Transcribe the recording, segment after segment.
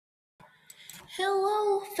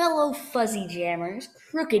Hello, fellow fuzzy jammers.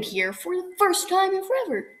 Crooked here for the first time in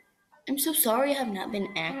forever. I'm so sorry I have not been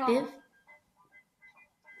active.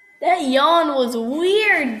 That yawn was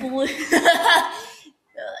weird, Blue.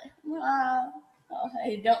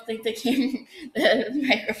 I don't think the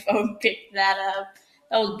microphone picked that up.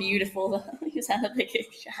 That was beautiful. You sounded like a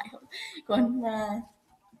child going,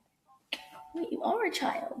 wait, you are a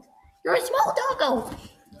child. You're a small doggo.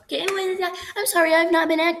 Okay, anyway, I'm sorry I've not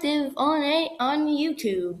been active on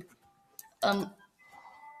YouTube. I'm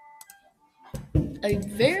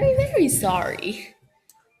very, very sorry.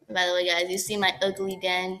 By the way, guys, you see my ugly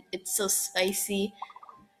den? It's so spicy.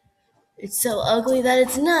 It's so ugly that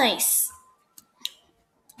it's nice.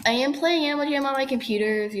 I am playing Amino on my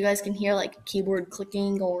computer. If you guys can hear like keyboard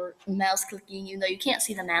clicking or mouse clicking, even though you can't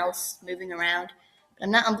see the mouse moving around. But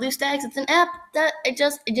I'm not on BlueStacks. It's an app that I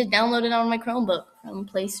just downloaded on my Chromebook from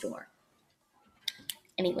Play Store.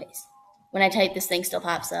 Anyways, when I type, this thing still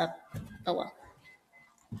pops up. Oh well.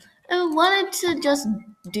 I wanted to just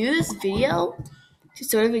do this video to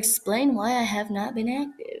sort of explain why I have not been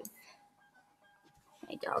active.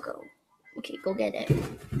 My doggo. Okay, go get it.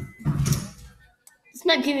 This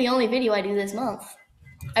might be the only video I do this month.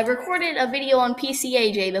 I recorded a video on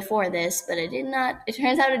PCAJ before this, but it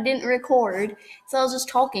turns out it didn't record, so I was just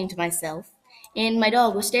talking to myself. And my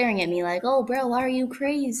dog was staring at me like, oh, bro, why are you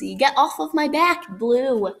crazy? Get off of my back,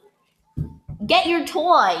 Blue. Get your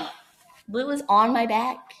toy. Blue is on my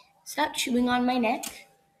back. Stop chewing on my neck.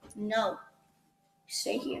 No.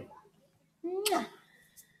 Stay here.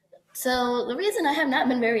 So the reason I have not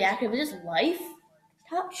been very active is just life.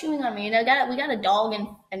 Stop chewing on me. And we got a dog and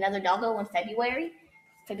another doggo in February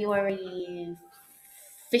 15th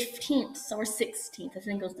or 16th. I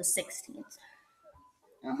think it was the 16th.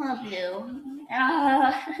 Blue.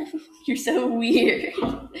 You're so weird.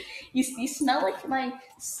 You smell like my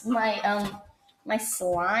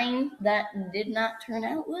slime that did not turn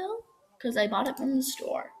out well because I bought it from the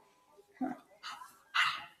store.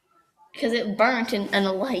 Because it burnt in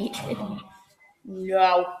a light.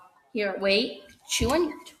 No. Here, wait. Chew on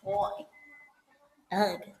your toy.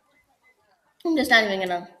 Ugh. I'm just not even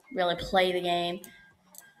gonna really play the game.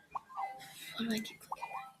 What do I keep clicking?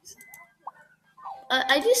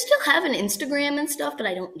 I do still have an Instagram and stuff, but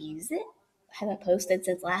I don't use it. I haven't posted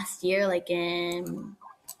since last year, like in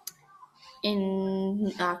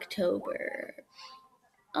October.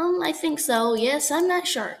 I think so. Yes, I'm not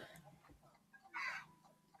sure.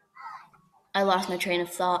 I lost my train of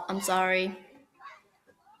thought. I'm sorry.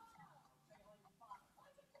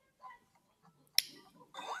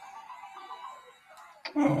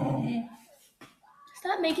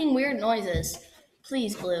 Stop making weird noises.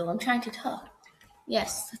 Please, Blue. I'm trying to talk.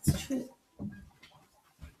 Yes, that's true.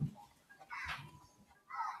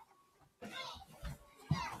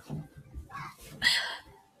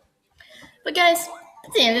 But guys,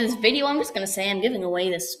 at the end of this video, I'm just going to say I'm giving away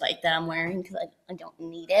this spike that I'm wearing because I don't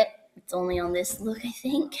need it. It's only on this look, I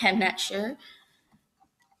think. I'm not sure.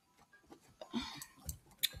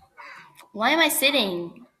 Why am I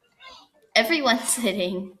sitting? Everyone's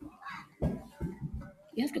sitting.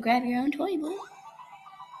 You have to grab your own toy, Blue.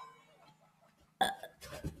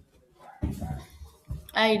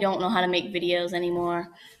 I don't know how to make videos anymore.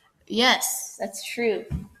 Yes, that's true.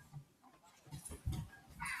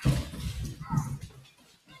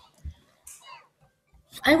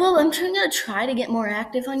 I'm trying to try to get more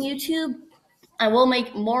active on YouTube. I will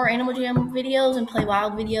make more Animal Jam videos and play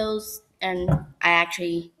wild videos. And I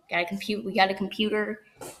actually we got a computer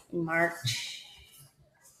in March.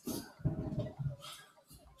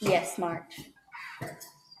 Yes, March.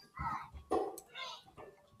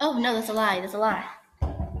 Oh, no, that's a lie. That's a lie.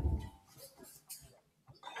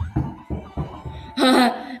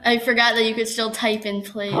 I forgot that you could still type and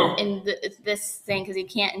play in this thing because you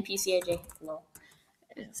can't in PCAJ. Hello.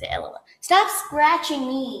 Say LOL. Stop scratching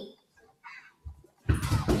me.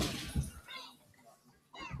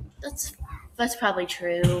 That's probably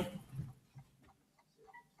true.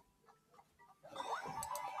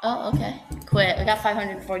 Oh, okay. Quit. I got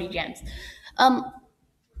 540 gems. I'm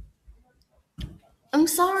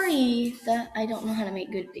sorry that I don't know how to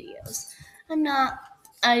make good videos.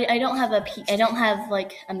 I don't have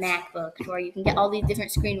like a MacBook where you can get all these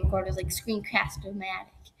different screen recorders like Screencast-O-Matic.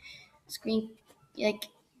 Like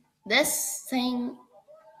this thing.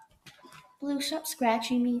 Blue, stop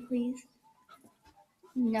scratching me, please.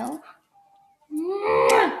 No.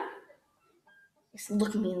 Just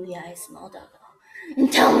look me in the eye, small doggo,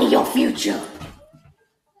 and tell me your future.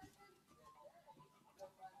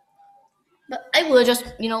 But I will just,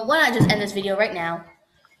 why not just end this video right now?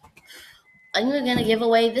 I'm gonna give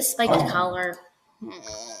away this spiked collar.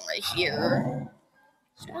 right here.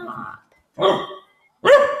 Stop.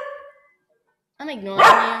 I'm ignoring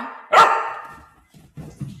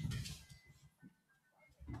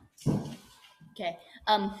you. Okay.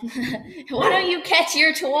 Why don't you catch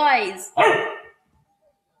your toys?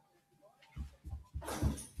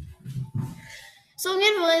 So I'm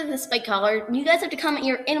gonna play the spike collar. You guys have to comment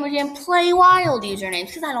your Animal Jam Play Wild usernames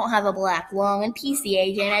because I don't have a black lung and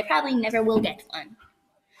PCAJ and I probably never will get one.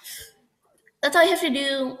 That's all you have to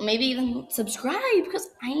do. Maybe even subscribe because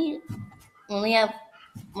I only have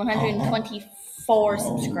 124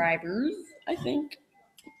 subscribers, I think.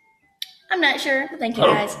 I'm not sure, but thank you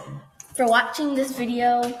guys for watching this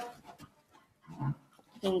video.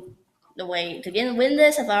 The way to win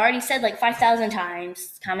this, I've already said like 5,000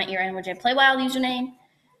 times. Comment your Animal Jam Play Wild username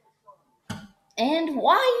and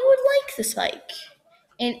why you would like the spike.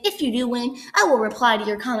 And if you do win, I will reply to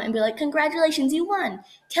your comment and be like, congratulations, you won.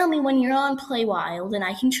 Tell me when you're on Play Wild and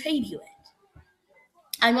I can trade you it.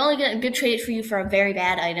 I'm only going to trade it for you for a very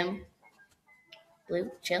bad item.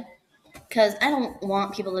 Blue, chill. Because I don't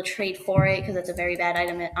want people to trade for it because it's a very bad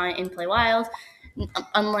item in Play Wild.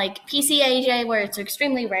 Unlike PCAJ where it's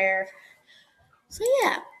extremely rare. So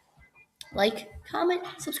yeah, like, comment,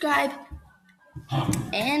 subscribe,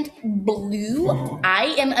 and Blue,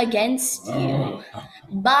 I am against you.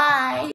 Bye.